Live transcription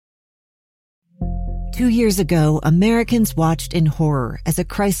2 years ago, Americans watched in horror as a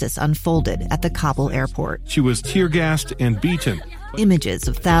crisis unfolded at the Kabul airport. She was tear-gassed and beaten. Images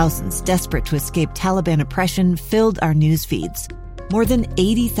of thousands desperate to escape Taliban oppression filled our news feeds. More than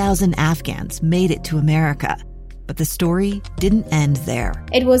 80,000 Afghans made it to America. But the story didn't end there.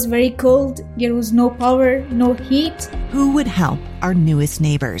 It was very cold. There was no power, no heat. Who would help our newest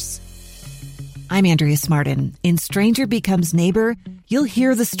neighbors? I'm Andrea Smartin. In Stranger Becomes Neighbor, you'll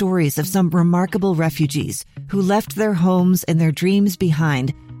hear the stories of some remarkable refugees who left their homes and their dreams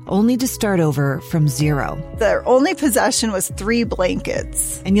behind, only to start over from zero. Their only possession was 3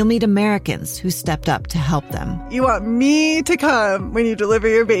 blankets. And you'll meet Americans who stepped up to help them. You want me to come when you deliver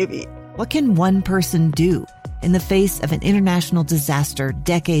your baby. What can one person do in the face of an international disaster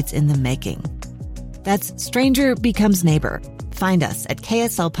decades in the making? That's Stranger Becomes Neighbor. Find us at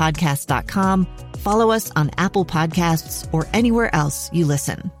kslpodcast.com. Follow us on Apple Podcasts or anywhere else you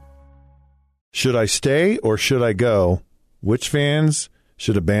listen. Should I stay or should I go? Which fans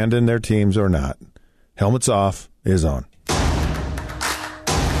should abandon their teams or not? Helmets Off is on.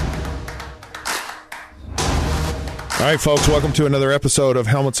 All right, folks, welcome to another episode of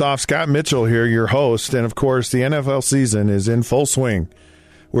Helmets Off. Scott Mitchell here, your host. And, of course, the NFL season is in full swing.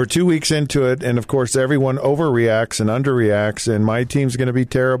 We're 2 weeks into it, and, of course, everyone overreacts and underreacts, and my team's going to be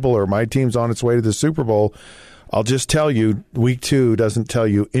terrible or my team's on its way to the Super Bowl. I'll just tell you, week 2 doesn't tell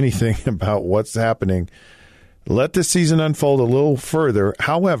you anything about what's happening. Let the season unfold a little further.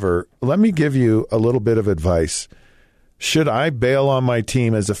 However, let me give you a little bit of advice. Should I bail on my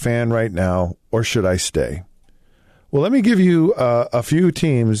team as a fan right now, or should I stay? Well, let me give you a few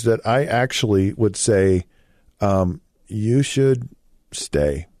teams that I actually would say you should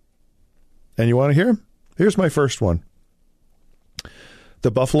stay. And you want to hear them? Here's my first one.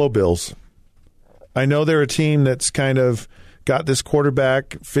 The Buffalo Bills. I know they're a team that's kind of got this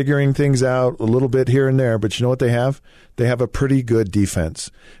quarterback figuring things out a little bit here and there, but you know what they have? They have a pretty good defense.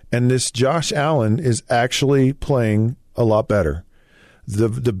 And this Josh Allen is actually playing a lot better.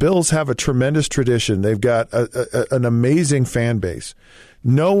 The Bills have a tremendous tradition. They've got an amazing fan base.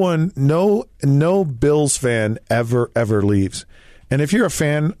 No Bills fan ever leaves. And if you're a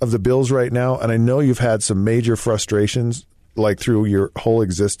fan of the Bills right now, and I know you've had some major frustrations like through your whole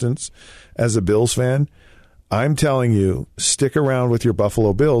existence as a Bills fan, I'm telling you, stick around with your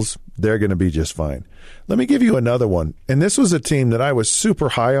Buffalo Bills. They're going to be just fine. Let me give you another one. And this was a team that I was super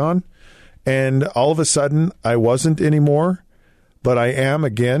high on, and all of a sudden I wasn't anymore, but I am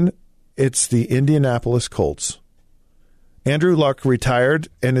again. It's the Indianapolis Colts. Andrew Luck retired,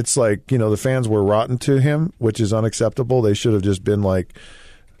 and it's like, the fans were rotten to him, which is unacceptable. They should have just been like,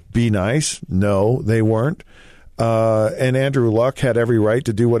 be nice. No, they weren't. And Andrew Luck had every right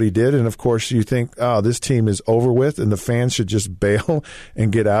to do what he did. And, of course, you think, this team is over with and the fans should just bail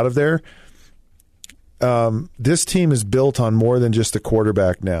and get out of there. This team is built on more than just the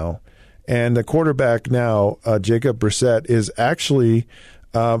quarterback now. And the quarterback now, Jacob Brissett, is actually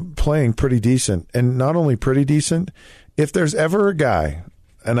playing pretty decent. And not only pretty decent, if there's ever a guy,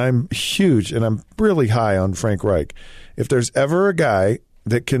 and I'm huge and I'm really high on Frank Reich, if there's ever a guy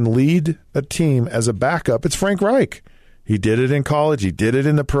that can lead a team as a backup, it's Frank Reich. He did it in college. He did it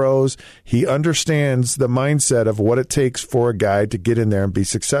in the pros. He understands the mindset of what it takes for a guy to get in there and be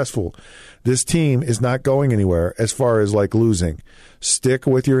successful. This team is not going anywhere as far as like losing. Stick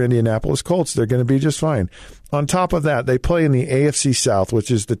with your Indianapolis Colts. They're going to be just fine. On top of that, they play in the AFC South,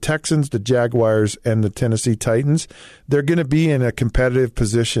 which is the Texans, the Jaguars, and the Tennessee Titans. They're going to be in a competitive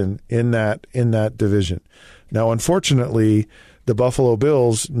position in that division. Now, unfortunately, the Buffalo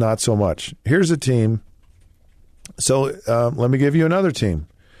Bills, not so much. Here's a team. So let me give you another team.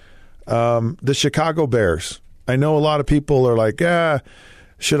 The Chicago Bears. I know a lot of people are like,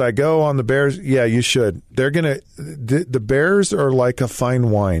 should I go on the Bears? Yeah, you should. The Bears are like a fine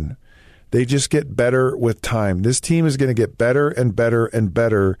wine. They just get better with time. This team is going to get better and better and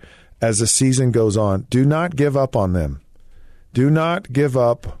better as the season goes on. Do not give up on them. Do not give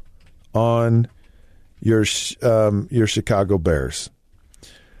up on your Chicago Bears.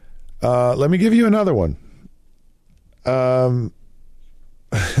 Let me give you another one. As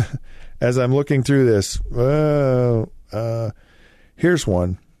I'm looking through this, here's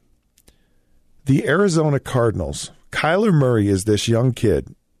one. The Arizona Cardinals. Kyler Murray is this young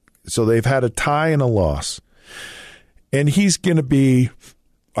kid. So they've had a tie and a loss. And he's going to be,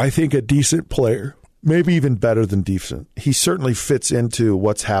 I think, a decent player. Maybe even better than decent. He certainly fits into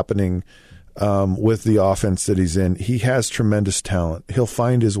what's happening with the offense that he's in. He has tremendous talent. He'll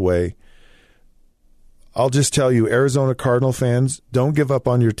find his way. I'll just tell you, Arizona Cardinal fans, don't give up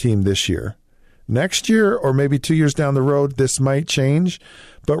on your team this year. Next year, or maybe 2 years down the road, this might change.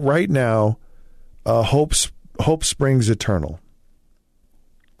 But right now, Hope springs eternal.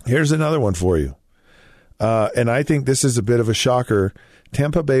 Here's another one for you. And I think this is a bit of a shocker.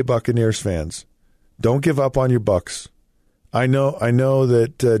 Tampa Bay Buccaneers fans, don't give up on your Bucs. I know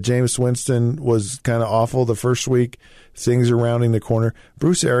that Jameis Winston was kind of awful the first week. Things are rounding the corner.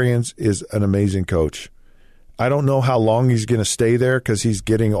 Bruce Arians is an amazing coach. I don't know how long he's going to stay there because he's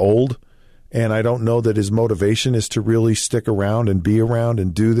getting old, and I don't know that his motivation is to really stick around and be around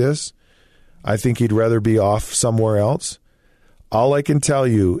and do this. I think he'd rather be off somewhere else. All I can tell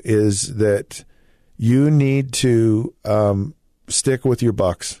you is that you need to stick with your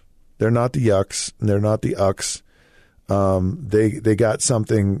Bucs. They're not the Yucks, and they're not the Ucks. They got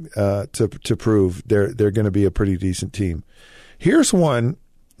something to prove. They're going to be a pretty decent team. Here's one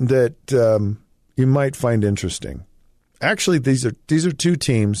that you might find interesting. Actually, these are two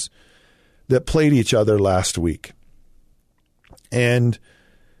teams that played each other last week, and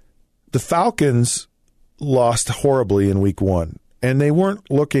the Falcons lost horribly in week 1, and they weren't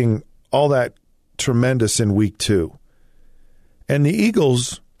looking all that tremendous in week 2. And the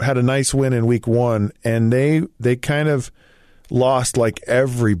Eagles had a nice win in week 1, and they kind of lost like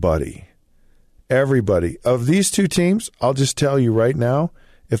everybody. Everybody. Of these two teams, I'll just tell you right now,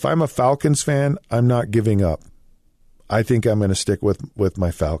 if I'm a Falcons fan, I'm not giving up. I think I'm going to stick with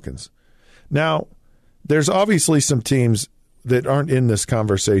my Falcons. Now, there's obviously some teams that aren't in this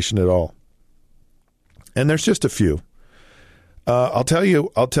conversation at all. And there's just a few. I'll tell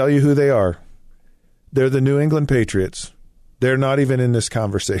you who they are. They're the New England Patriots. They're not even in this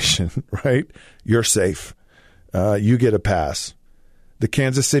conversation, right? You're safe. You get a pass. The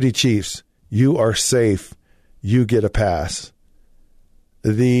Kansas City Chiefs, you are safe. You get a pass.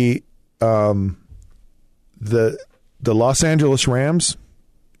 The Los Angeles Rams,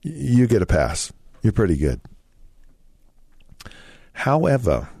 you get a pass. You're pretty good.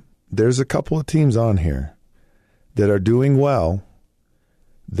 However, there's a couple of teams on here that are doing well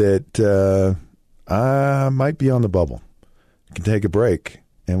that might be on the bubble. We can take a break,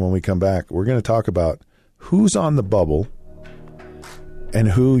 and when we come back, we're going to talk about who's on the bubble and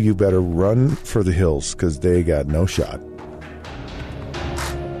who you better run for the hills because they got no shot.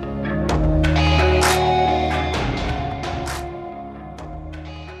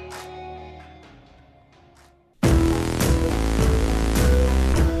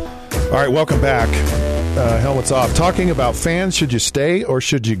 All right, welcome back. Helmets off. Talking about fans, should you stay or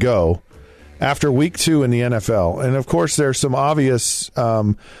should you go after week 2 in the NFL? And, of course, there's some obvious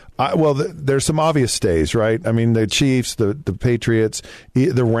there's some obvious stays, right? I mean, the Chiefs, the Patriots,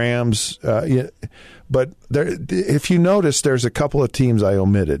 the Rams. But if you notice, there's a couple of teams I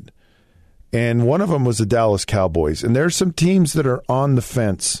omitted. And one of them was the Dallas Cowboys. And there's some teams that are on the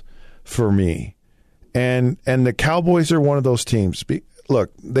fence for me. And the Cowboys are one of those teams.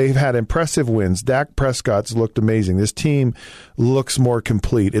 Look, they've had impressive wins. Dak Prescott's looked amazing. This team looks more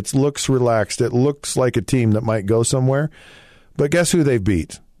complete. It looks relaxed. It looks like a team that might go somewhere. But guess who they've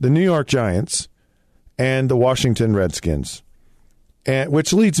beat? The New York Giants and the Washington Redskins. And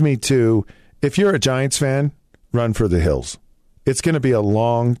which leads me to, if you're a Giants fan, run for the hills. It's going to be a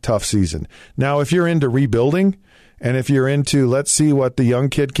long, tough season. Now, if you're into rebuilding and if you're into let's see what the young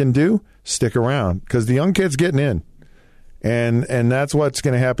kid can do, stick around because the young kid's getting in. And that's what's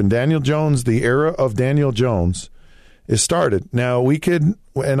going to happen. Daniel Jones, the era of Daniel Jones is started. Now, we could,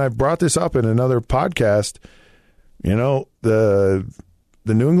 and I've brought this up in another podcast, the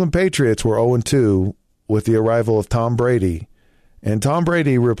New England Patriots were 0-2 with the arrival of Tom Brady. And Tom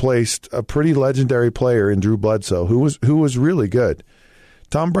Brady replaced a pretty legendary player in Drew Bledsoe, who was really good.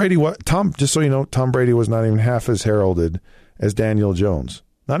 Just so you know, Tom Brady was not even half as heralded as Daniel Jones.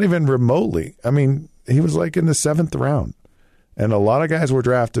 Not even remotely. I mean, he was like in the 7th round. And a lot of guys were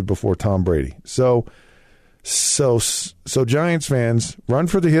drafted before Tom Brady. So Giants fans, run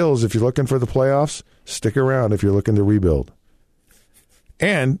for the hills if you're looking for the playoffs. Stick around if you're looking to rebuild.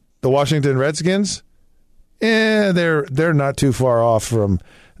 And the Washington Redskins, they're not too far off from.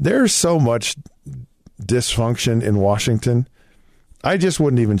 There's so much dysfunction in Washington. I just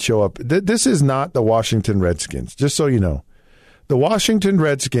wouldn't even show up. This is not the Washington Redskins, just so you know. The Washington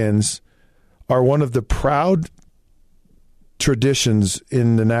Redskins are one of the proud traditions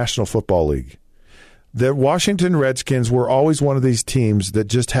in the National Football League. The Washington Redskins were always one of these teams that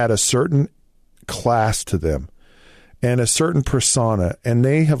just had a certain class to them and a certain persona, and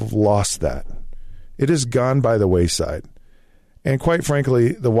they have lost that. It has gone by the wayside. And quite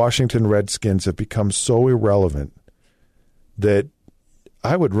frankly, the Washington Redskins have become so irrelevant that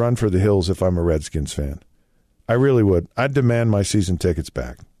I would run for the hills if I'm a Redskins fan. I really would. I'd demand my season tickets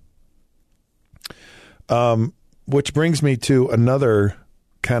back. Which brings me to another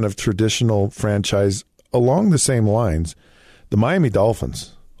kind of traditional franchise along the same lines, the Miami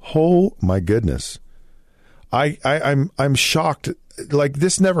Dolphins. Oh my goodness. I'm shocked. Like,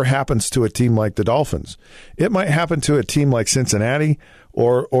 this never happens to a team like the Dolphins. It might happen to a team like Cincinnati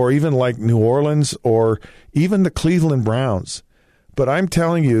or even like New Orleans or even the Cleveland Browns. But I'm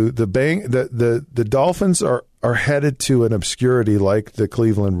telling you, the Dolphins are headed to an obscurity like the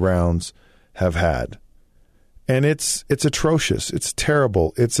Cleveland Browns have had. And it's atrocious. It's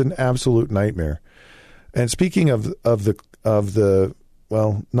terrible. It's an absolute nightmare. And speaking of the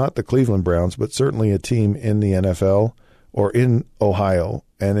well, not the Cleveland Browns, but certainly a team in the NFL or in Ohio,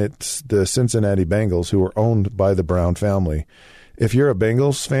 and it's the Cincinnati Bengals, who are owned by the Brown family. If you're a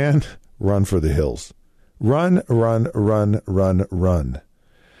Bengals fan, run for the hills. Run, run, run, run, run.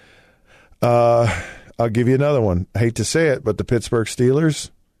 I'll give you another one. I hate to say it, but the Pittsburgh Steelers,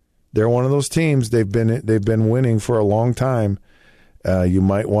 they're one of those teams. They've been winning for a long time. You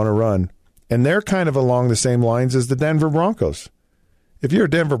might want to run. And they're kind of along the same lines as the Denver Broncos. If you're a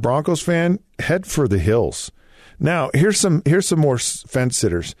Denver Broncos fan, head for the hills. Now, here's some more fence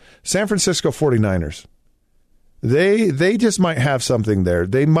sitters. San Francisco 49ers. They just might have something there.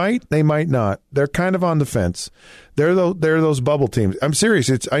 They might not. They're kind of on the fence. They're those bubble teams. I'm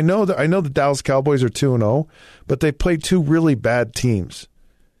serious. I know the Dallas Cowboys are 2-0, but they played two really bad teams.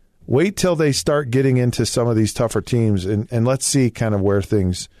 Wait till they start getting into some of these tougher teams, and let's see kind of where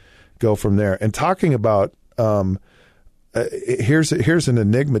things go from there. And talking about here's an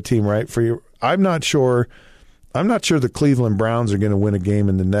enigma team, right? For you, I'm not sure the Cleveland Browns are going to win a game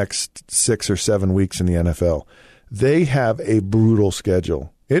in the next 6 or 7 weeks in the NFL. They have a brutal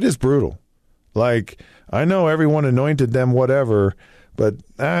schedule. It is brutal. Like, I know everyone anointed them, whatever, but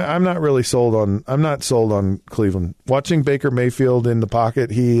I'm not really sold on. I'm not sold on Cleveland. Watching Baker Mayfield in the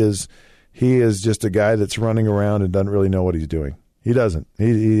pocket, he is just a guy that's running around and doesn't really know what he's doing. He doesn't.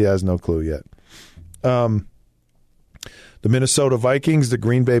 He has no clue yet. The Minnesota Vikings, the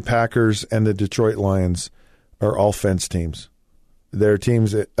Green Bay Packers, and the Detroit Lions are all fence teams. They're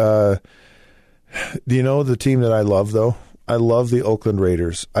teams that, do you know the team that I love, though? I love the Oakland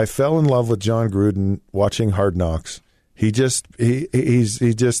Raiders. I fell in love with John Gruden watching Hard Knocks. He's just, I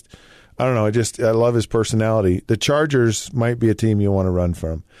don't know, I love his personality. The Chargers might be a team you want to run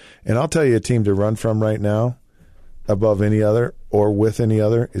from. And I'll tell you a team to run from right now, above any other or with any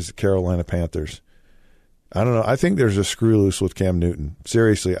other, is the Carolina Panthers. I don't know. I think there's a screw loose with Cam Newton.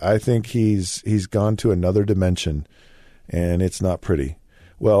 Seriously, I think he's gone to another dimension, and it's not pretty.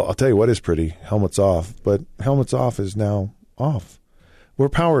 Well, I'll tell you what is pretty. Helmets Off. But Helmets Off is now off. We're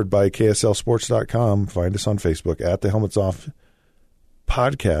powered by KSLSports.com. Find us on Facebook at the Helmets Off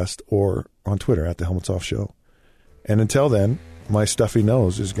Podcast or on Twitter at the Helmets Off Show. And until then, my stuffy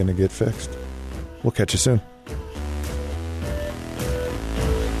nose is going to get fixed. We'll catch you soon.